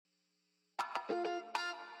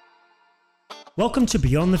Welcome to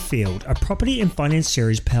Beyond the Field, a property and finance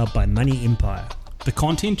series powered by Money Empire. The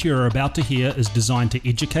content you are about to hear is designed to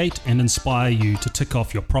educate and inspire you to tick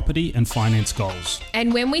off your property and finance goals.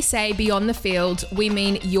 And when we say beyond the field, we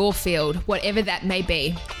mean your field, whatever that may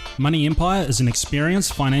be. Money Empire is an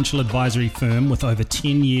experienced financial advisory firm with over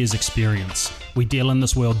 10 years experience. We deal in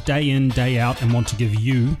this world day in, day out and want to give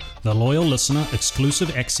you, the loyal listener,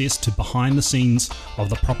 exclusive access to behind the scenes of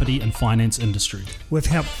the property and finance industry. We've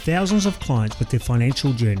helped thousands of clients with their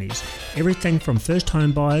financial journeys, everything from first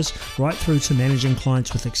home buyers right through to managing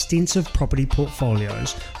clients with extensive property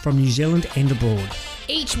portfolios from New Zealand and abroad.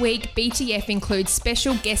 Each week, BTF includes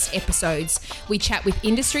special guest episodes. We chat with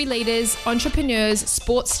industry leaders, entrepreneurs,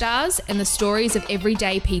 sports stars, and the stories of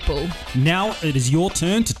everyday people. Now it is your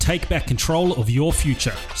turn to take back control of your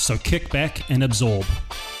future, so kick back and absorb.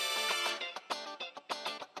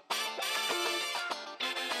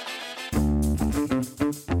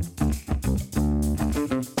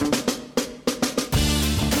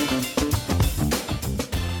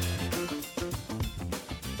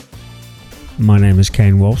 My name is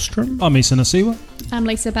Kane Wallstrom. I'm Isa Nasiwa. I'm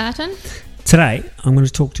Lisa Barton. Today, I'm going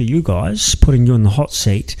to talk to you guys, putting you in the hot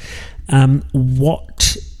seat,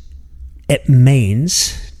 what it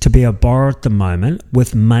means to be a borrower at the moment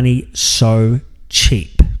with money so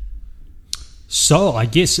cheap. So I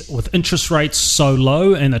guess with interest rates so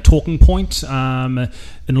low and a talking point in a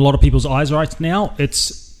lot of people's eyes right now,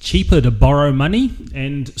 it's cheaper to borrow money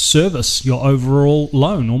and service your overall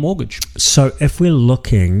loan or mortgage. So if we're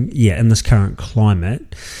looking, in this current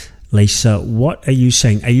climate, Lisa, what are you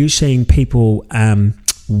seeing? Are you seeing people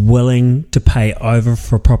willing to pay over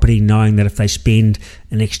for a property knowing that if they spend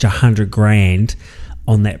an extra $100,000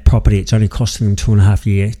 on that property, it's only costing them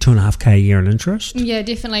 $2.5K a year in interest? Yeah,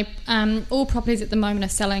 definitely. All properties at the moment are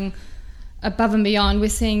selling above and beyond. We're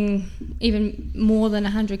seeing even more than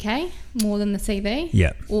 100K, more than the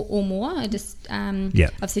CV, or more. It just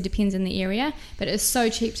obviously depends on the area, but it's so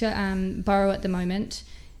cheap to borrow at the moment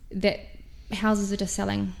that houses are just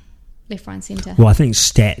selling left, right and centre. Well, I think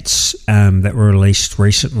stats that were released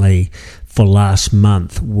recently for last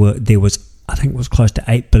month there was close to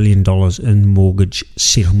 $8 billion in mortgage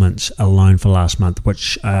settlements alone for last month,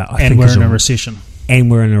 which I think we're in a recession.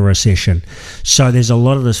 And we're in a recession. So there's a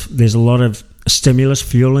lot of stimulus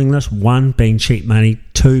fueling this. One being cheap money,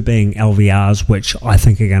 two being LVRs, which I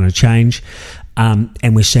think are going to change. And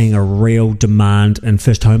we're seeing a real demand in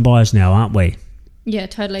first home buyers now, aren't we? Yeah,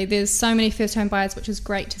 totally. There's so many first home buyers, which is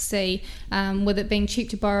great to see. With it being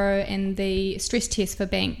cheap to borrow and the stress test for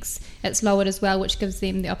banks, it's lowered as well, which gives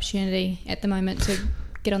them the opportunity at the moment to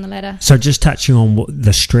get on the ladder. So just touching on what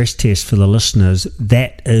the stress test for the listeners,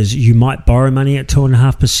 that is, you might borrow money at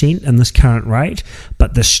 2.5% in this current rate,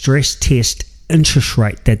 but the stress test interest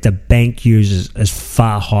rate that the bank uses is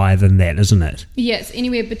far higher than that, isn't it? Yeah, it's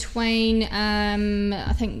anywhere between,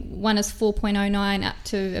 I think one is 4.09 up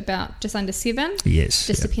to about just under 7. Yes.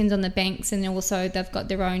 Just depends on the banks, and also they've got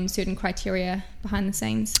their own certain criteria behind the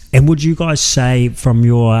scenes. And would you guys say from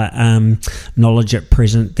your knowledge at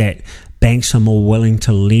present that banks are more willing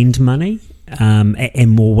to lend money and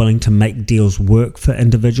more willing to make deals work for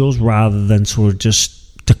individuals rather than sort of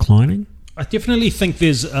just declining? I definitely think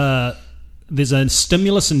there's a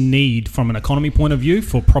stimulus and need from an economy point of view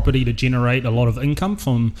for property to generate a lot of income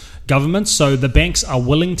from governments. So the banks are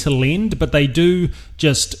willing to lend, but they do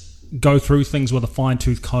just go through things with a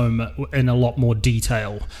fine-tooth comb in a lot more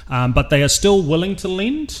detail. But they are still willing to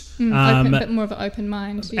lend. A bit more of an open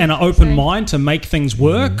mind. And an open mind to make things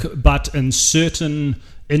work, but in certain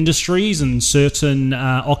industries and certain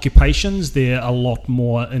occupations, they're a lot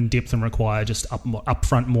more in-depth and require just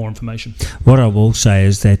upfront more information. What I will say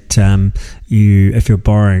is that if you're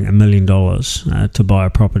borrowing $1 million to buy a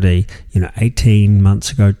property, 18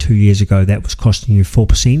 months ago, 2 years ago, that was costing you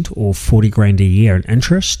 4% or $40,000 a year in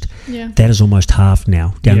interest. Yeah. That is almost half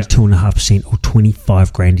now, down to 2.5% or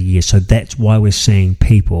 $25,000 a year. So that's why we're seeing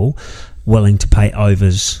people willing to pay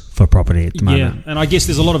overs for property at the moment. Yeah, and I guess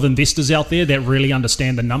there's a lot of investors out there that really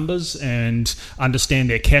understand the numbers and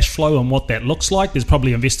understand their cash flow and what that looks like. There's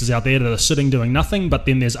probably investors out there that are sitting doing nothing, but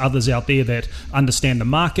then there's others out there that understand the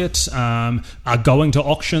market, are going to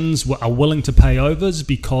auctions, are willing to pay overs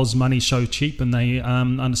because money's so cheap and they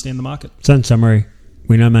understand the market. So in summary,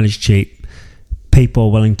 we know money's cheap. People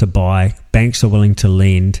are willing to buy. Banks are willing to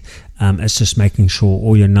lend. It's just making sure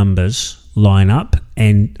all your numbers line up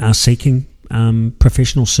and are seeking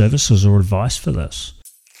professional services or advice for this.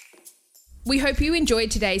 We hope you enjoyed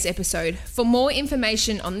today's episode. For more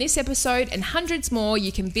information on this episode and hundreds more,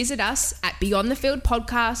 you can visit us at Beyond the Field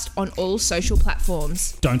Podcast on all social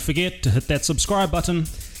platforms. Don't forget to hit that subscribe button.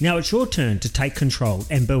 Now it's your turn to take control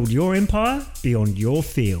and build your empire beyond your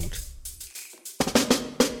field.